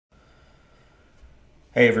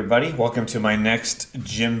Hey everybody, welcome to my next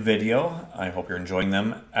gym video. I hope you're enjoying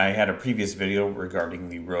them. I had a previous video regarding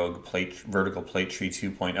the Rogue Vertical Plate Tree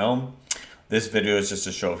 2.0. This video is just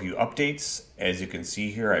to show a few updates. As you can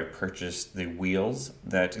see here, I purchased the wheels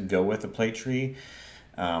that go with the plate tree.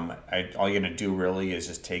 All you're gonna do really is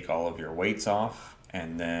just take all of your weights off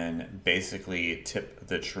and then basically tip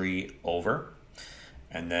the tree over.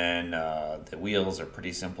 And then the wheels are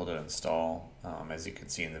pretty simple to install. As you can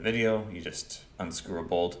see in the video, you just unscrew a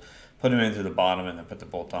bolt, put them in through the bottom, and then put the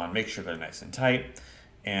bolt on. Make sure they're nice and tight,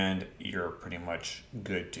 and you're pretty much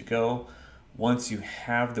good to go. Once you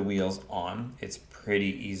have the wheels on, it's pretty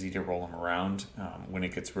easy to roll them around. When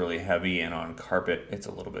it gets really heavy and on carpet, it's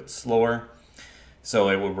a little bit slower. So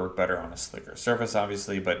it would work better on a slicker surface,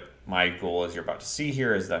 obviously, but my goal, as you're about to see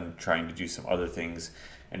here, is I'm trying to do some other things.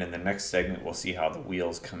 And in the next segment, we'll see how the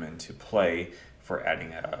wheels come into play for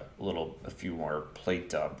adding a few more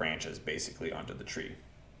plate branches basically onto the tree.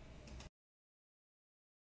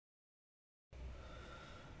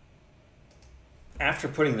 After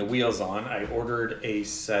putting the wheels on, I ordered a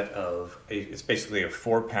set of, it's basically a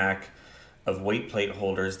 4-pack of weight plate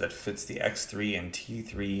holders that fits the X3 and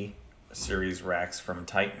T3 series racks from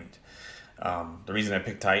Titan. The reason I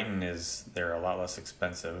picked Titan is they're a lot less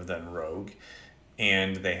expensive than Rogue,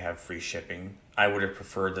 and they have free shipping. I would have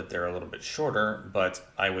preferred that they're a little bit shorter, but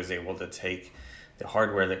I was able to take the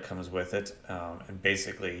hardware that comes with it, and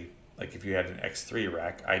basically, like if you had an X3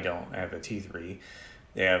 rack, I have a T3.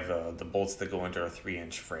 They have the bolts that go into a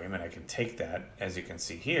 3-inch frame, and I can take that, as you can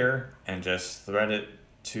see here, and just thread it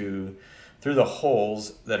through the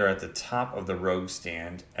holes that are at the top of the Rogue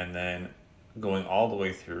stand, and then going all the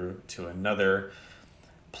way through to another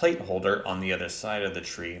plate holder on the other side of the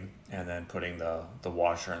tree, and then putting the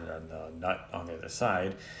washer and the nut on the other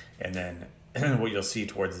side. And then what you'll see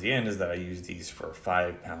towards the end is that I use these for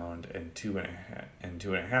 5-pound and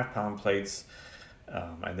 2.5 pound plates.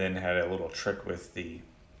 I then had a little trick with the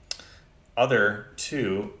other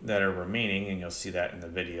two that are remaining, and you'll see that in the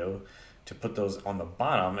video, to put those on the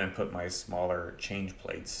bottom and put my smaller change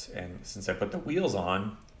plates. And since I put the wheels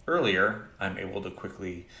on earlier, I'm able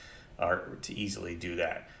to easily do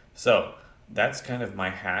that. So that's kind of my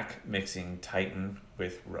hack, mixing Titan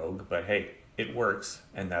with Rogue, but hey, it works,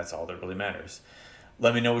 and that's all that really matters.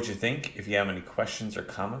 Let me know what you think. If you have any questions or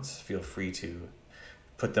comments, feel free to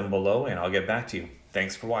put them below and I'll get back to you.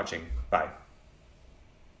 Thanks for watching. Bye.